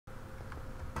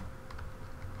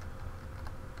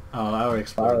Oh, I already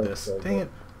explored this. Dang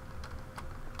it.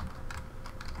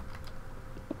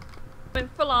 I'm in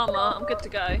full armor. I'm good to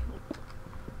go.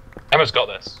 Emma's got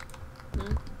this.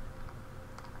 I'm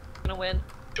gonna win.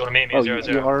 Do you want to meet me at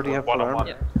 0-0? You already have full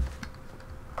armor?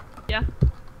 Yeah.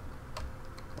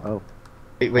 Oh.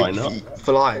 Wait, Why not?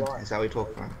 full iron? Is that what we're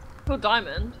talking about? Full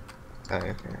diamond. Oh, okay.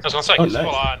 I was gonna say, because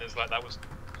full iron is like, that was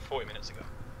 40 minutes ago.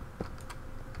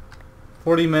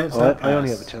 40 minutes. Oh, I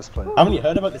only have a chest plate. Haven't you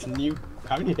heard about this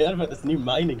new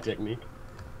mining technique?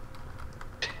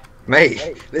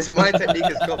 Mate, this mining technique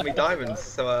has got me diamonds,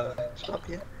 so shut up,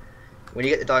 yeah. When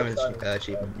you get the diamonds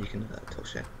achievement, you can talk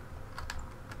shit.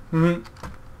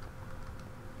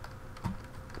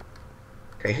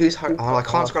 Okay, who's hiding? Oh, I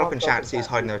can't scroll up in chat to see who's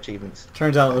hiding their achievements.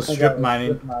 Turns out it was strip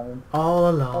mining all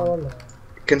along.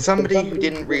 Can somebody who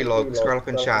didn't relog scroll up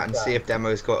in chat and see if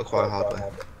Demo's got acquire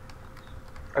hardware?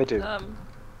 I do.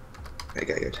 Okay,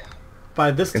 good.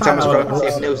 By this Can time, someone scroll up and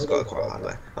see if Nils has got acquire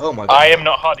hardware? Oh my god. I am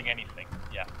not hiding anything.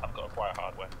 Yeah, I've got acquire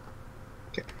hardware.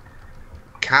 Okay.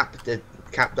 Cap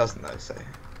doesn't though, so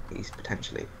he's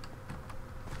potentially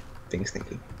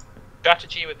thinking.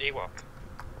 Strategy with Ewok,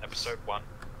 episode 1.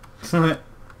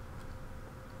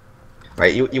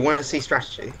 Right, you want to see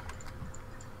strategy?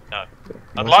 No.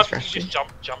 I'd love if you just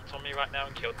jumped on me right now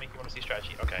and killed me. You want to see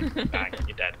strategy? Okay, bang,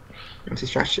 you're dead. You want to see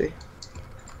strategy?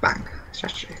 Bang,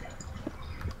 strategy.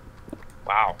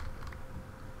 Wow.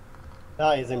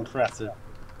 That is impressive.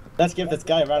 Let's give this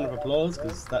guy a round of applause,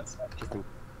 because that's just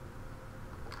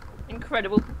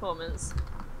Incredible performance.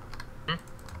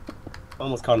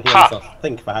 almost can't hear myself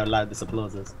think for how loud this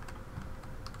applause is.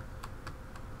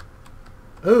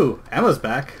 Ooh, Emma's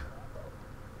back.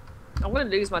 I'm gonna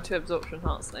lose my 2 absorption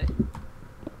hearts though.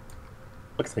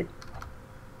 Looks like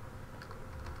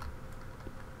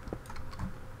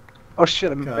Oh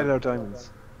shit, I'm made out of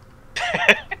diamonds.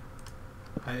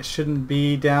 I shouldn't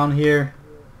be down here.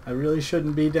 I really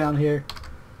shouldn't be down here.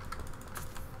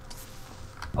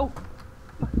 Oh,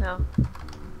 fuck now.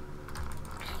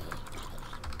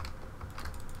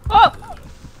 Oh!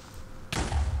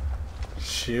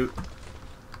 Shoot.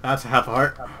 That's a half a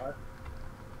heart.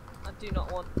 I do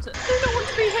not want to. I don't want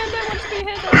to be here. Don't want to be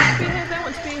here. Don't want to be here. Don't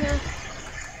want to be here.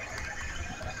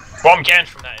 What I'm getting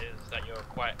from that is that you're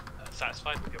quite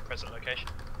satisfied with your present location.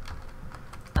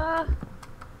 that's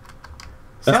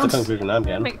the conclusion I'm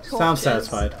getting. Sounds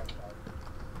satisfied.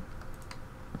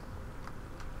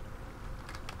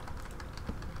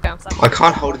 I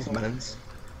can't hold these melons.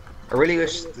 I really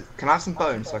wish. Can I have some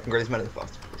bones so I can grow these melons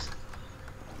faster, please?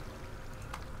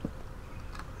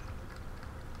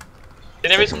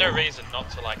 There is no reason not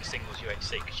to like singles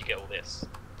UHC because you get all this.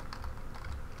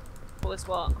 All this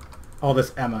what? All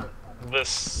this Emma.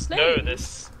 This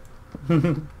this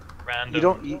random.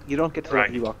 You don't get to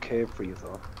let Ewok cave for you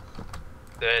though.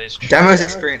 That is true. Demo's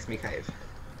experienced me cave.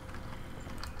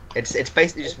 It's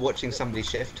basically just watching somebody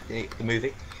shift the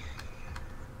movie.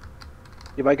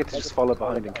 You might get to just follow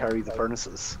behind and carry the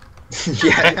furnaces.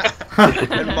 Yeah.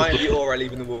 And mind the ore I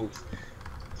leave in the walls.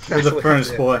 You're the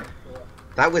furnace boy.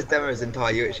 That was Demo's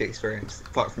entire UHC experience,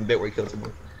 apart from the bit where he killed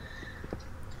someone.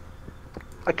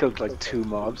 I killed like 2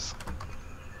 mobs.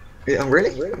 Yeah,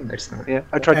 really? Noticed that. Yeah,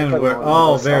 I tried to And kill we're one.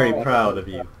 all very proud of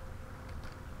you.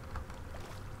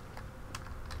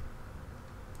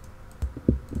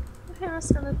 I hear a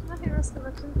skeleton. I hear a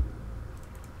skeleton.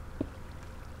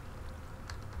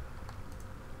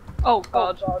 Oh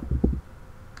god.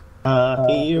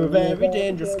 You're a very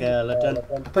dangerous skeleton.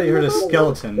 I thought you heard a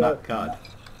skeleton, not God.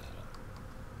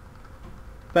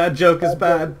 Bad joke is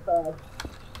bad.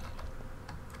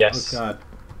 Yes. Oh God.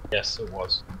 Yes, it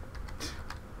was.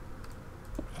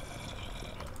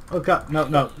 Oh God. No,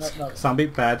 no. Zombie.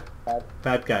 Bad.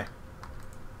 Bad guy.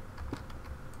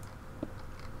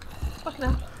 Fuck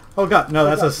no. Oh God. No,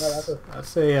 that's a.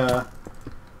 That's a.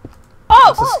 Oh!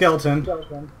 That's a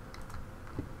skeleton.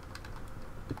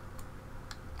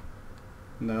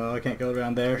 No, I can't go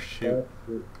around there. Shoot.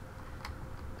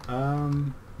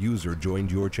 User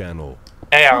joined your channel.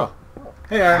 Hey, Aaron.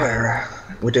 Hey, Aaron.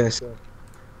 We're doing this.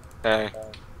 Hey.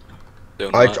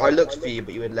 I looked for you,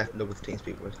 but you had left love with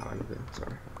TeamSpeak by the time.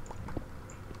 Sorry.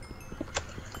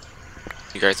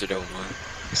 You guys are doing well.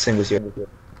 Same as you.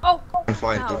 Oh! I'm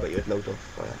fine, Ow. but you had logged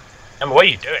off. Emma, what are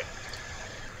you doing?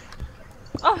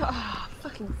 Oh,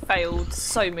 fucking failed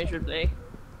so miserably.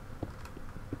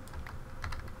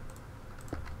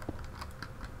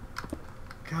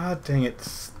 God dang it.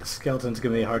 The skeleton's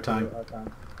giving me a hard time.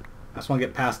 I just want to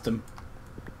get past him.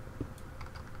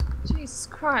 Jesus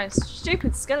Christ,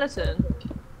 stupid skeleton.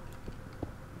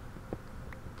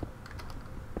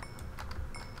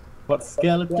 What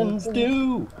skeletons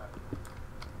do?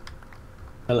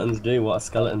 Skeletons do what a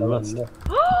skeleton must. You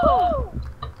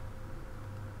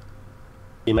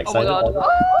Oh my excited? god.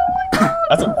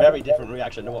 That's a very different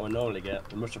reaction to what we normally get.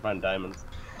 We must have found diamonds.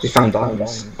 We found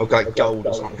diamonds. Or like gold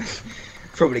or something.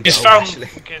 Probably He's gold found actually.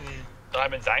 fucking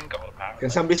diamonds and gold apparently. Can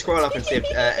somebody scroll up and see if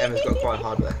Emma's got quite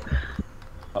hardware?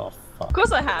 Oh Of fuck.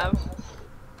 course I have.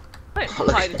 I don't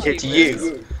hide It's achievements.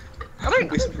 you. I I don't.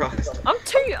 wouldn't be surprised. I'm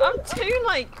too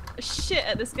like shit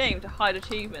at this game to hide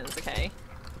achievements. Okay.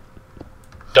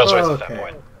 Does raise at that Okay.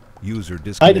 point. User Hide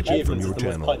disconnected from achievements your is the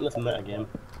most channel. pointless meta game.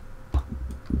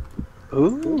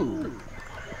 Ooh.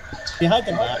 You hide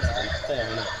them by accident.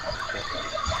 Fair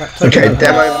enough. Okay,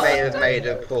 Demo may have made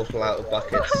a portal out of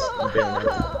buckets and been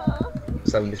there.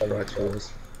 So I'm surprised for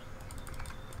us.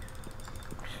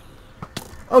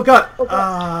 Oh god!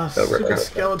 Oh, Stupid rip.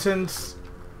 skeletons.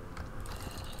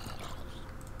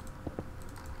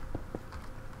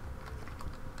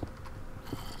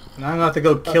 Now I'm gonna have to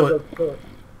go kill it.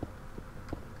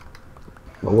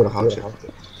 Well, what a hardship.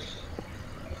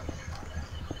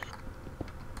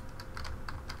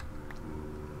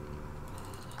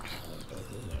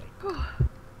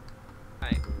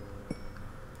 Right.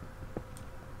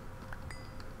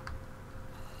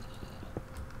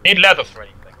 Need leather for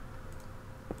anything.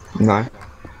 No.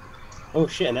 Oh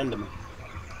shit, an enderman.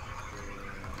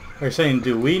 Are you saying,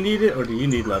 do we need it or do you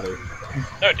need leather?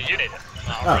 No, do you need it?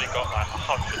 No, I've Oh. already got like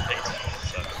 100 things.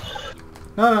 So.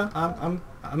 No,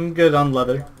 I'm good on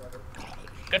leather.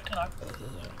 Good to know.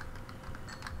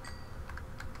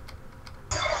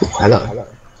 Hello.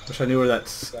 Wish I knew where that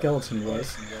skeleton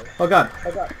was. Oh god.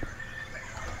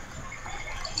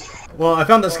 Well, I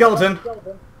found the skeleton.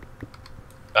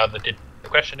 The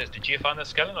question is, did you find the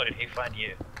skeleton or did he find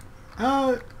you?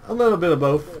 A little bit of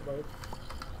both.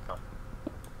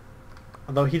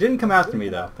 Although he didn't come after me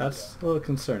though. That's a little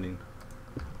concerning.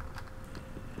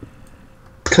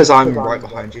 Because I'm right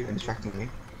behind you and distracting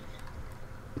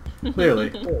you.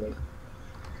 Clearly.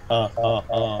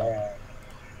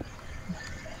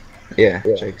 Yeah,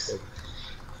 jokes.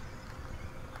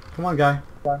 Come on, guy.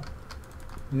 You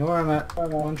know where I'm at.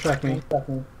 Come on, track me.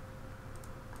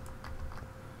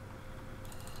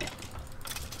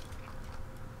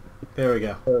 There we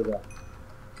go.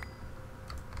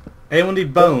 Anyone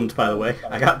need bones, by the way?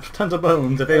 I got tons of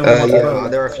bones if anyone wants Yeah,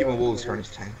 bones. there are a few more wolves trying to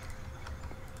entertain.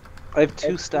 I have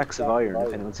 2 stacks of iron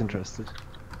if anyone's interested.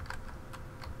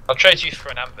 I'll trade you for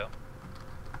an anvil.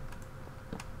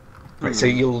 Right, so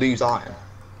you'll lose iron,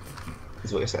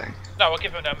 is what you're saying. No, I'll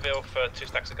give him an anvil for 2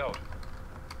 stacks of gold.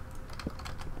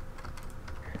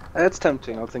 That's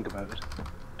tempting, I'll think about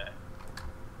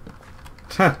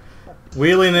it.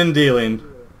 Wheeling and dealing.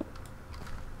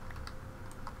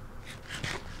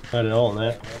 Not at all,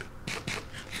 man.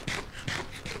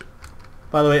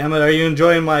 By the way, Emma, are you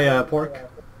enjoying my pork?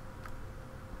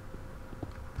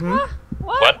 Hmm?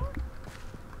 What?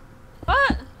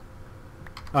 What?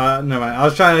 Never mind. I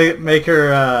was trying to make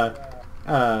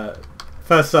her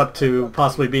fess up to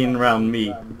possibly being around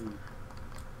me.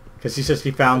 Because she said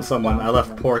she found someone. I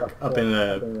left pork up in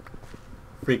a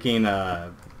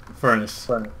freaking furnace.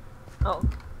 Oh.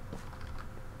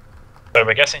 So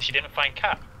we're guessing she didn't find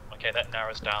Cap. Okay, that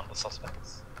narrows down the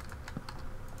suspects.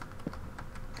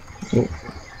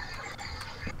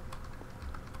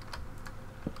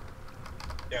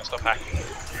 Yeah, stop hacking.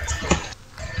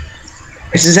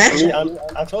 This is X-ray.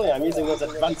 I told you, I'm using those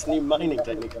advanced new mining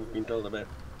techniques I've been told about.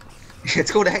 It's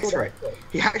called X-ray.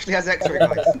 He actually has X-ray,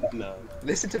 guys. No.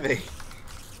 Listen to me.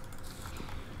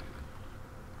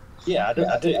 Yeah, I do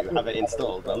have it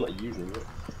installed, but I'm not using it.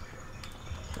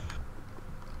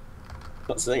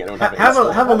 Not saying I don't have it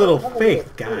installed. Have a little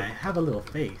faith, guy. Have a little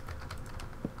faith.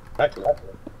 Actually,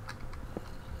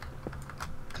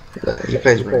 He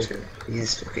plays RuneScape.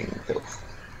 He's fucking filth.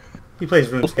 He plays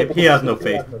RuneScape. He has no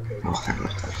faith. Oh, thank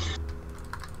God.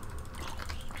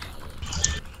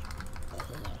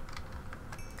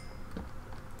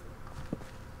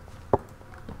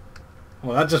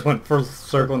 Well, that just went full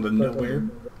circle into nowhere.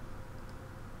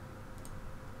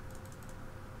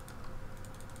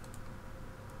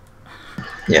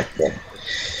 Yeah.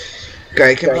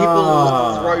 Okay, can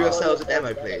people throw yourselves a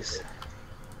demo, please?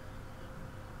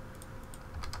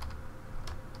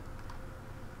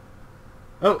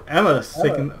 Oh, Emma's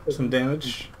taking some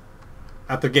damage.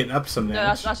 After getting up some No,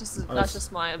 damage. that's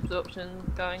just my absorption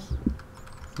going.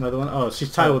 Another one? Oh,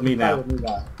 she's tied with me now.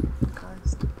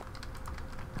 Christ.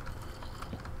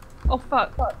 Oh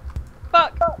fuck.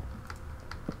 Fuck.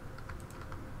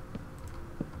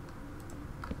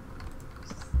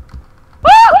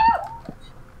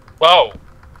 Whoa!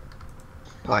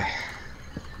 Hi.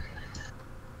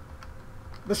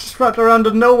 This just wrapped around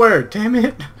to nowhere, damn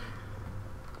it!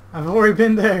 I've already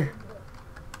been there.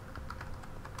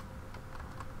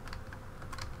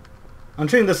 I'm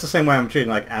treating this the same way I'm treating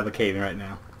like advocating right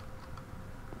now.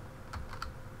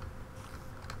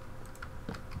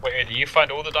 Wait, do you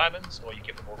find all the diamonds, or you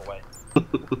give them all away?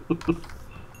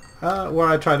 Where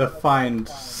I try to find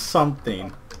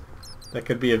something that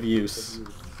could be of use.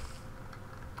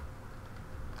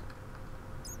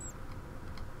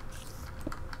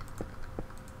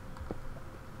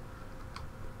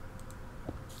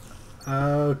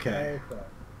 Okay.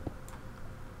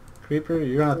 Creeper,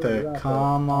 you're gonna have to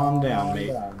calm on down,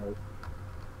 mate.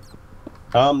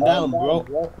 Calm down,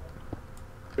 bro.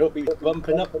 Don't be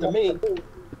bumping up to me.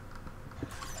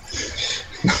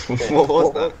 What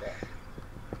was that?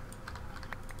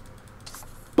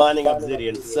 Mining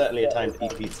obsidian is certainly a time to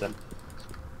eat pizza.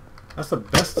 That's the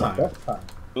best time.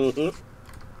 Mm-hmm.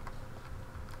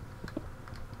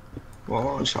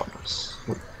 One shots.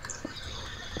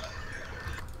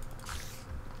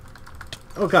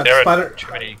 Oh god, There spider! are too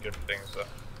many good things though.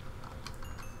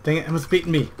 Dang it, Emma's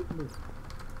beating me.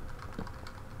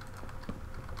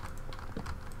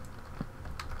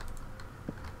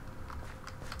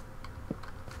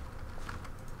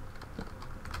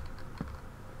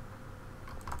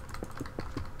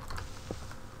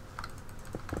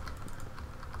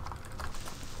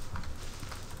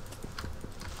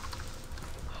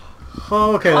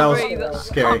 Oh, okay, that Can't was breathe.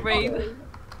 scary. Can't breathe.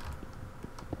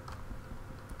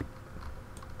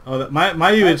 Oh, my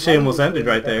UHC almost ended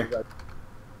right there.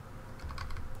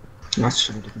 That's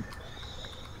sure didn't.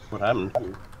 What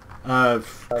happened?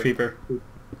 Creeper.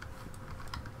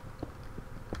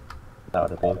 That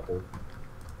would have been cool.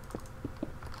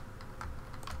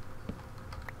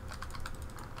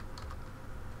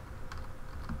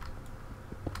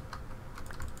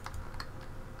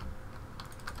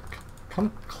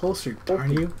 Come closer,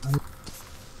 darn you.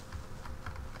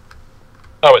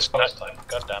 Oh, it's night time.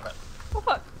 God damn it. Oh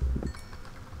fuck.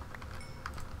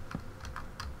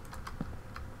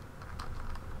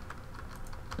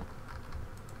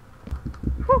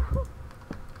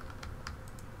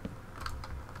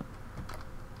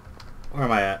 Where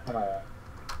am I at?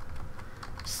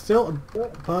 Still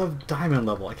above diamond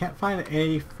level. I can't find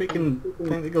any freaking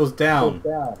thing that goes down.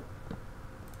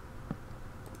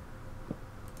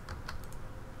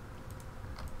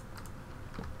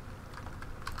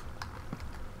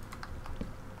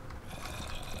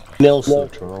 Nelson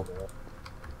troll.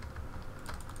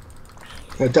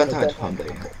 Don't have time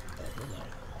there.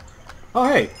 Oh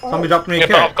hey, somebody dropped me a Yeah,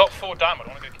 but carrot. I've got 4 diamond.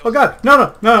 I want to go kill Oh god,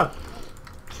 no.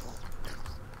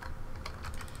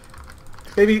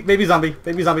 Baby zombie.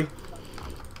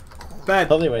 Bad.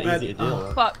 Probably way bad. easy to deal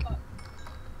with. Fuck.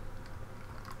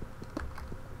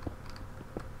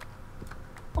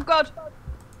 Oh god.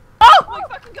 Oh my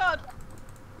fucking god.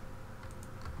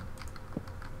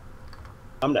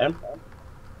 I'm down.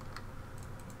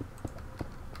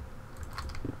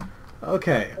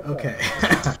 Okay.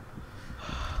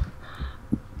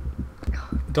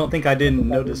 Don't think I didn't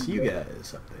notice you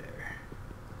guys up there.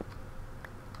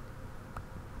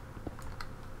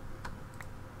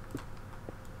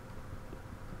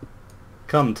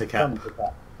 Come to cap.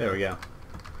 There we go.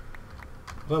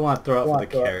 What do I want to throw out for the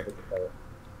carrot?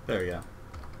 There we go.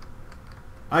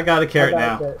 I got a carrot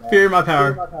now. Fear my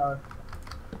power.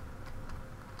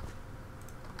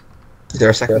 Is there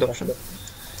a second option?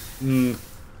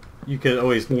 You could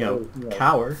always,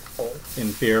 cower in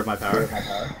fear of my power.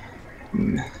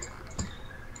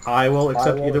 I will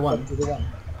accept either one.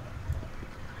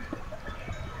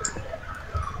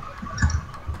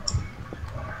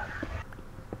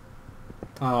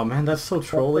 Oh man, that's so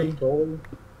trolly.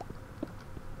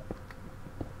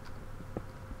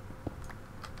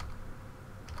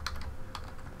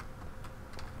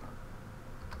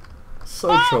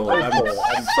 So trolly.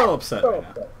 I'm so upset right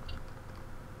now.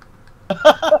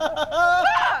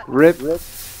 Rip.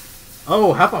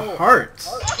 Oh, half a heart.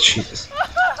 Jesus. I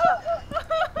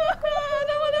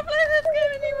don't want to play this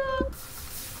game anymore.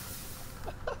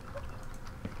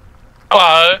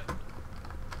 Hello.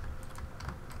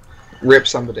 Rip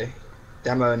somebody.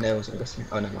 Demo and nails, I'm guessing.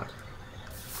 Oh, never mind.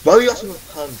 Why are you asking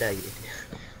for perm day, you idiot?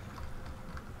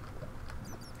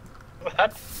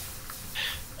 What?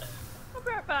 I'll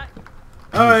be right back.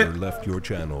 Alright, User left your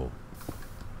channel.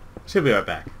 she'll be right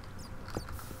back.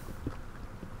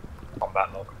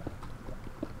 Combat log.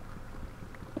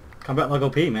 Combat log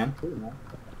OP, man.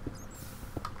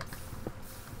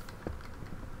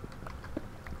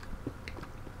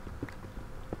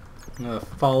 I'm gonna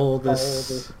follow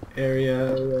this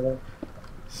area,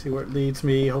 see where it leads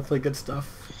me, hopefully good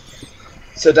stuff.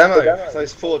 So, Demo,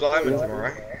 those 4 diamonds, am I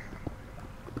right?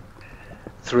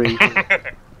 3.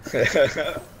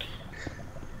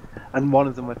 And one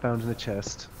of them I found in a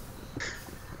chest.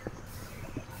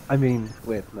 I mean,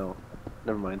 wait, no.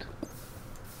 Never mind.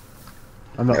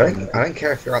 I'm not. I don't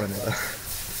care if you're on another.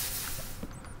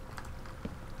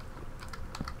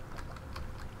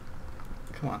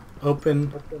 Come on,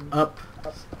 open up.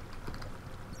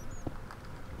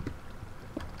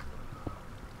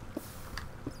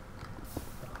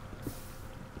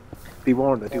 Be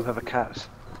warned, I do have a cat.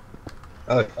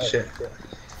 Oh shit.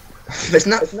 There's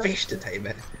not fish to tame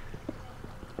it.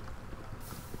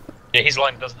 Yeah, he's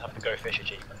lying. Doesn't have to go fish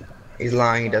achievement. He's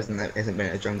lying, he hasn't been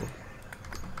in a jungle.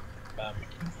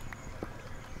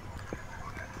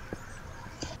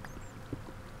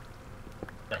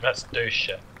 No, that's douche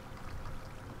shit.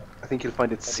 I think you'll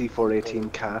find it's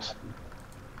C418 cat.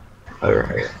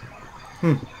 Alright.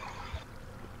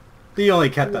 The only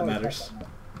cat that matters.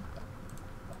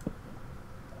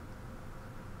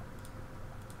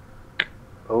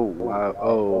 Oh wow!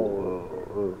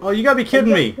 Oh. Oh, you gotta be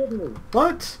kidding me!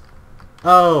 What?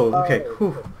 Oh, okay.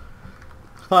 Whew.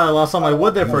 Thought I lost all my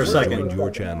wood there for a Joined second.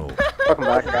 your channel. Welcome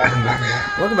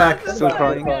back. Welcome back. Still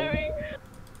crying.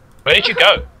 Where did you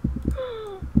go?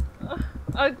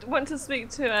 I went to speak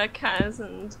to Kaz,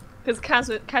 and because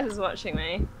Kaz is watching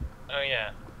me, Oh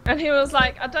yeah. and he was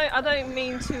like, I don't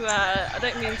mean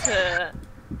to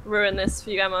ruin this for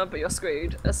you, Emma, but you're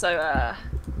screwed. So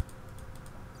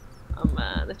I'm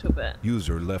a little bit.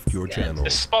 User left your Scared. channel.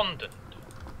 Despondent.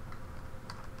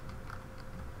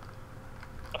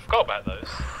 I forgot about those.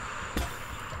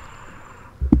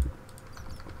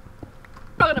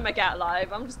 I'm not gonna make it out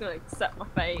alive. I'm just gonna accept my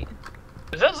fate.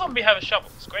 Does that zombie have a shovel?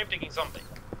 It's a grave digging zombie.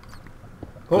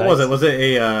 What was it? Was it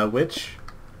a witch?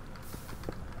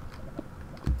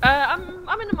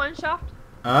 I'm in a mine shaft.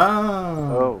 Oh.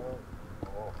 Oh.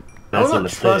 I That's would a not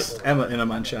mistake. trust Emma in a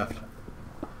mine shaft.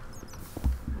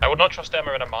 I would not trust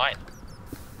Emma in a mine.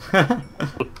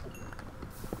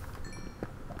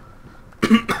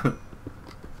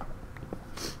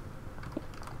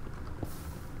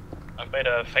 I've made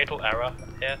a fatal error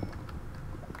here.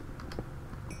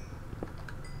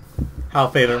 How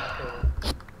fatal?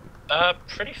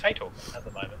 Pretty fatal at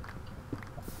the moment.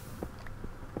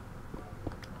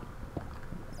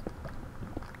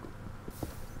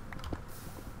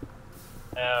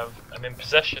 I'm in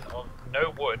possession of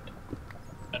no wood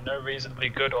and no reasonably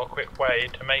good or quick way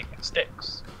to make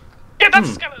sticks. Yeah, that's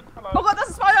a skeleton! Hello. Oh god, that's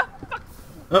a spider! Fuck.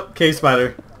 Oh, cave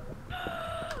spider.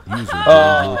 User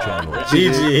joined your channel.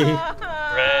 GG.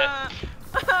 Rare.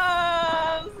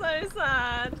 I'm so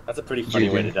sad. That's a pretty funny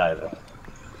way to die, though.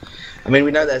 I mean,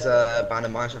 we know there's a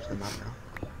abandoned mineshaft in the map now.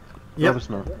 Yep. it's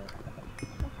not.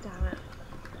 Damn it.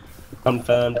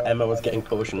 Confirmed Emma was getting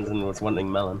potions and was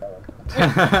wanting melon.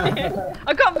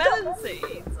 I got melon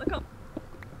seeds. I got.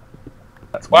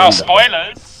 That's Wow, wonderful.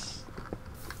 spoilers!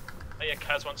 Oh yeah,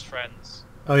 Kaz wants friends.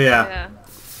 Oh yeah. Yeah.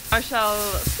 I shall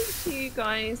speak to you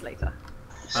guys later.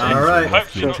 Alright.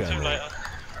 Hopefully not too channel. later.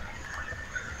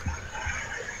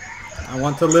 I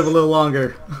want to live a little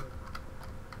longer.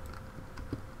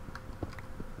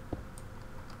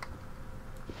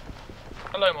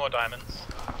 Hello, more diamonds.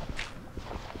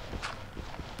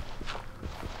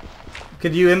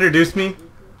 Could you introduce me?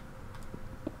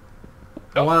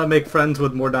 I Nope. want to make friends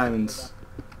with more diamonds.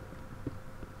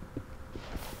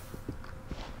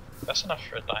 That's enough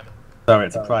for a diamond. Sorry,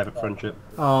 it's a private friendship.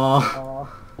 Aww.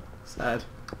 Sad.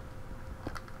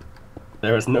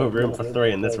 There is no room for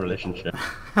three in this relationship.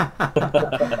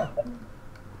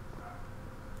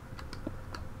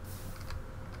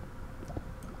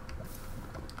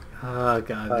 Oh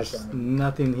god, there's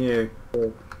nothing here.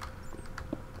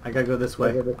 I gotta go this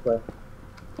way.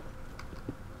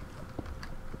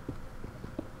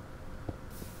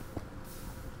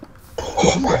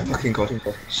 Oh my fucking god.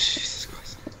 Jesus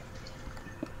Christ.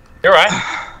 You're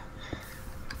right.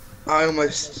 I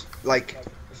almost, like,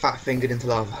 fat fingered into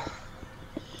lava.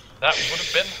 That would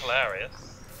have been hilarious.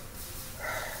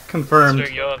 Confirmed.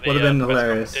 Considering you're the Would have been best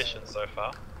hilarious. competition so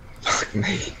far. Fuck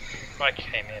me. If I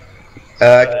came in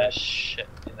shit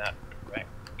in that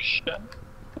direction.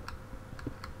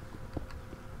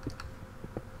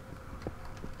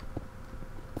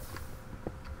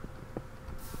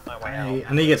 My way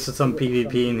out. I need to get to some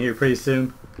PvP in here pretty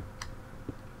soon.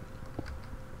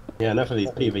 Yeah, enough of these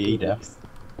PvE deaths.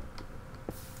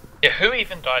 Yeah, who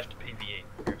even dives to PvE?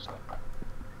 Seriously.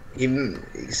 Even,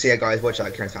 you see a guy's watch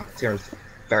out, Kieran's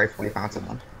very probably found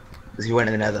someone. Because he went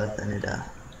in the nether and he'd get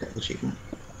the achievement.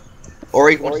 Or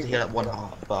he wanted to heal up one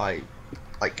heart by,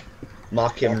 like,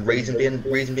 mark him reasonably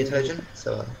intelligent,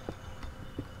 so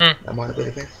that might have been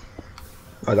the case.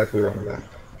 Oh, that could be wrong with that.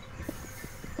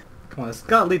 Come on, it's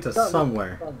gotta lead to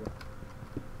somewhere.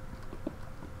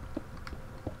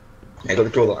 Yeah, got the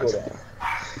draw lines.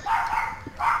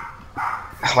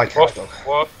 Hi, cat Woof, dog.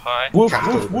 woof, hi. Woof, Cat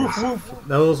woof, dog. woof, woof.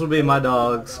 Those would be my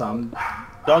dogs.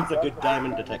 Dogs are good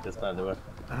diamond detectors, by the way.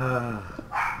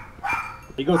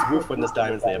 He goes woof when there's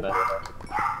diamonds nearby.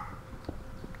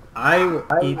 I will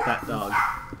eat that dog.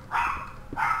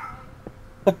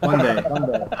 One day.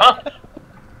 Huh?